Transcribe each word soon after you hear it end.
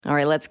All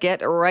right, let's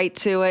get right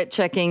to it.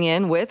 Checking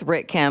in with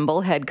Rick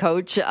Campbell, head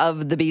coach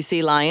of the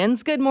BC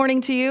Lions. Good morning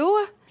to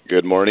you.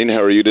 Good morning.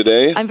 How are you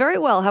today? I'm very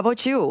well. How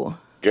about you?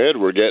 Good.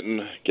 We're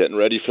getting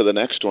ready for the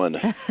next one.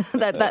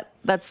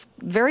 That's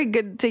very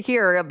good to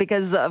hear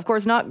because, of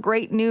course, not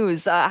great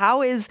news.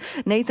 How is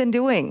Nathan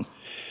doing?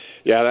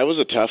 Yeah, that was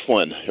a tough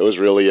one. It was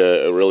really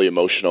a really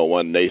emotional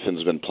one.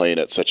 Nathan's been playing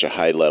at such a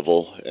high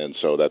level, and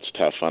so that's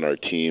tough on our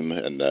team.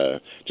 And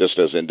just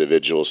as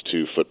individuals,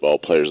 too, football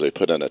players, they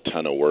put in a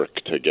ton of work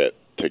to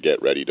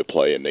get ready to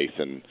play. And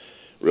Nathan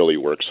really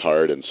works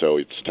hard, and so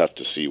it's tough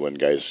to see when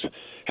guys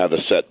have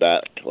a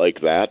setback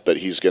like that. But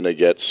he's going to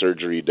get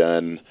surgery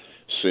done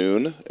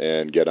soon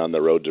and get on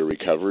the road to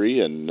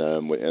recovery, and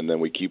then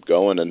we keep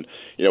going. And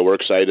we're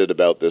excited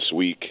about this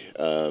week.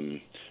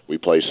 We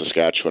play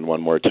Saskatchewan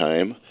one more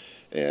time.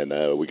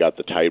 And we got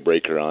the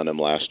tiebreaker on them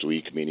last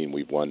week, meaning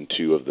we've won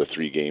 2 of the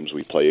 3 games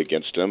we play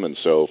against them. And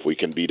so if we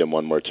can beat them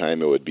one more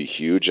time, it would be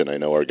huge. And I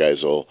know our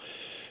guys will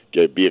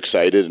be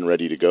excited and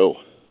ready to go.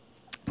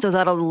 So is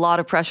that a lot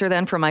of pressure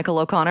then for Michael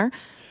O'Connor?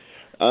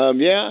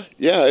 Yeah,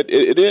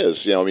 it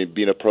is.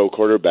 Being a pro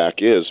quarterback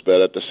is.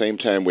 But at the same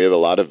time, we have a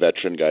lot of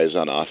veteran guys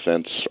on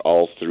offense,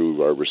 all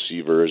through our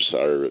receivers,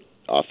 our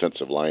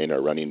offensive line,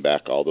 our running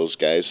back, all those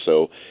guys.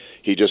 So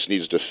he just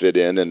needs to fit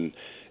in and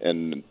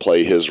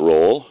play his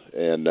role,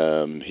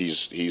 and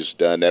he's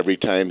done every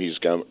time he's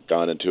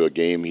gone into a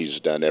game. He's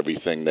done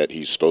everything that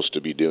he's supposed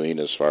to be doing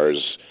as far as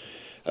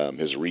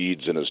his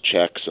reads and his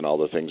checks and all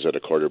the things that a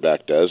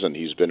quarterback does. And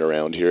he's been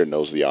around here and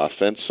knows the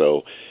offense,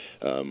 so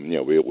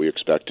we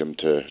expect him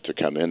to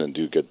come in and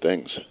do good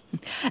things.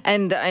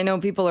 And I know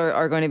people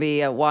are going to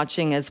be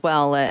watching as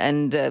well.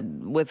 And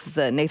with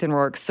Nathan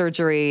Rourke's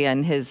surgery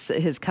and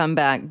his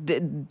comeback,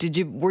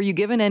 were you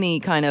given any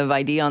kind of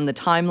idea on the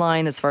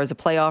timeline as far as a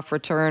playoff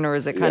return, or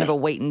is it kind of a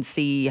wait and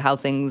see how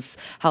things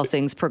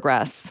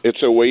progress?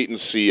 It's a wait and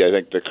see. I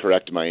think the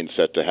correct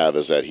mindset to have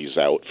is that he's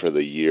out for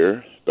the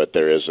year, but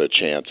there is a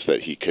chance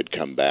that he could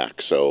come back.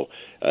 So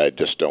I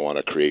just don't want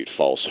to create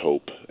false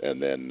hope.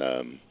 And then,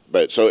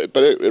 but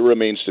it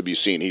remains to be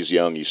seen. He's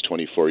young. He's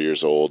 24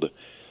 years old.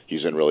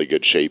 He's in really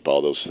good shape,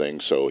 all those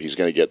things. So he's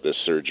going to get this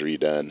surgery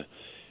done,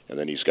 and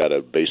then he's got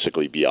to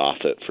basically be off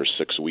it for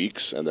 6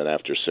 weeks. And then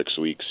after 6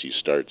 weeks, he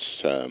starts,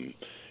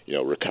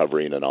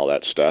 recovering and all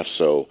that stuff.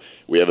 So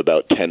we have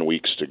about 10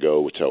 weeks to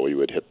go until we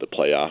would hit the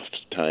playoff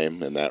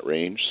time in that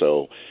range.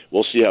 So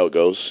we'll see how it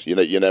goes.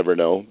 You never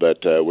know, but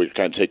we're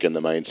kind of taking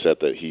the mindset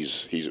that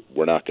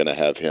we're not going to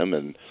have him,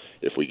 and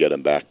if we get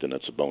him back, then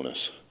it's a bonus.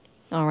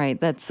 All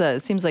right. That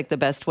seems like the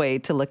best way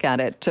to look at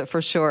it,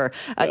 for sure.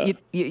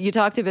 You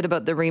talked a bit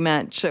about the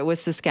rematch with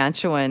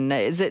Saskatchewan.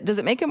 Does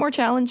it make it more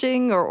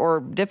challenging or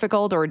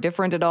difficult or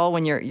different at all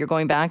when you're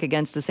going back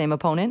against the same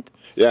opponent?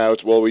 Yeah,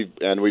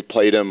 we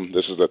played him.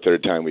 This is the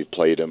 3rd time we've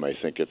played him. I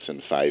think it's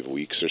in 5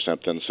 weeks or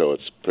something, so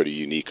it's pretty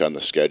unique on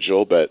the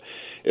schedule. But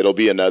it'll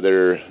be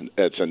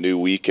it's a new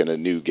week and a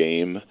new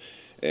game.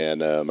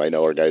 And I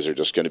know our guys are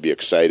just going to be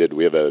excited.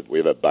 We have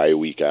a bye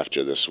week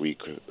after this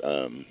week,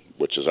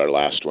 which is our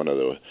last one of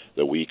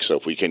the week. So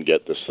if we can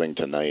get this thing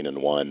to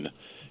 9-1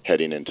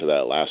 heading into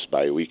that last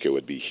bye week, it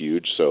would be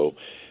huge. So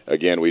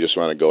again, we just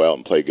want to go out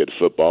and play good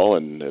football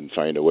and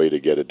find a way to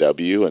get a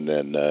W, and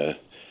then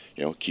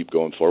keep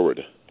going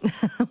forward.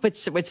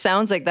 Which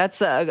sounds like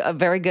that's a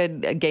very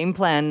good game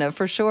plan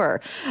for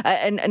sure.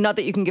 And not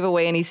that you can give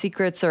away any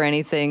secrets or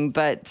anything,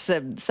 but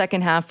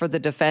second half for the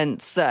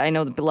defense, I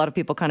know a lot of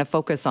people kind of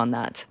focus on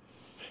that.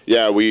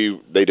 Yeah,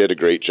 they did a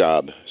great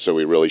job. So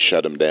we really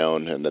shut them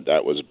down, and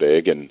that was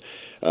big. And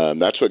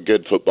that's what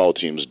good football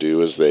teams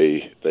do, is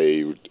they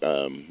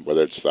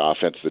whether it's the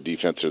offense, the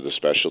defense, or the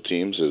special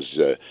teams,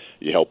 is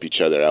you help each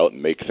other out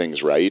and make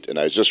things right. And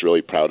I was just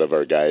really proud of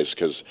our guys,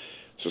 because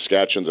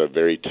Saskatchewan's a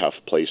very tough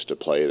place to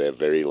play. They have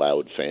very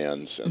loud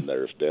fans, and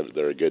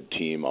they're a good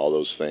team, all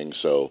those things.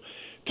 So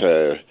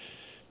to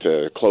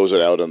close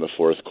it out in the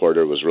 4th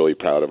quarter, was really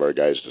proud of our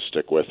guys to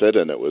stick with it,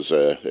 and it was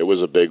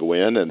a big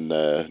win. And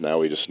now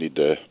we just need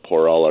to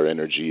pour all our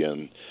energy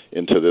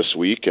into this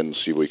week and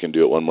see if we can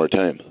do it one more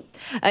time.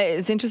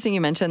 It's interesting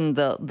you mentioned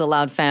the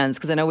loud fans,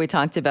 because I know we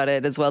talked about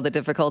it as well, the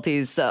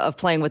difficulties of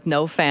playing with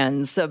no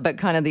fans, but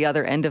kind of the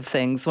other end of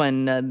things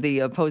when the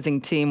opposing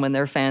team, when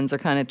their fans are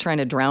kind of trying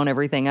to drown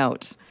everything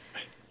out.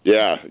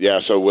 Yeah.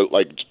 So,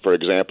 for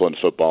example, in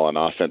football and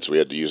offense, we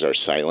had to use our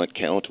silent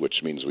count,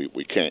 which means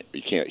we can't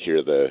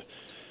hear the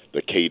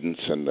cadence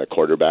and the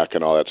quarterback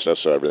and all that stuff.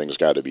 So everything's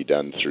got to be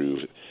done through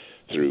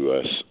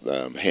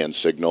hand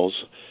signals.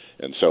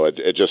 And so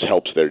it just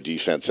helps their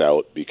defense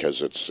out, because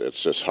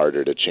it's just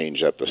harder to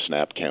change up the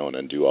snap count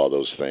and do all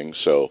those things.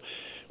 So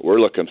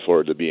we're looking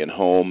forward to being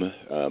home.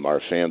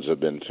 Our fans have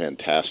been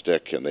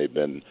fantastic, and they've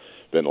been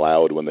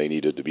loud when they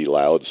needed to be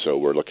loud. So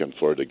we're looking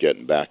forward to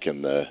getting back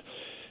in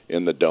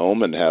the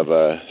dome and have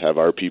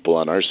our people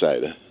on our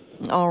side.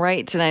 All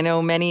right. And I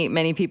know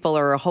many people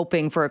are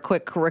hoping for a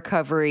quick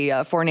recovery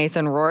for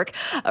Nathan Rourke.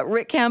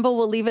 Rick Campbell,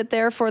 we'll leave it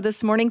there for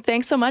this morning.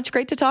 Thanks so much.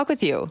 Great to talk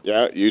with you.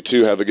 Yeah, you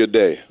too. Have a good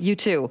day. You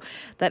too.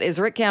 That is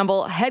Rick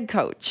Campbell, head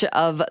coach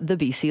of the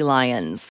BC Lions.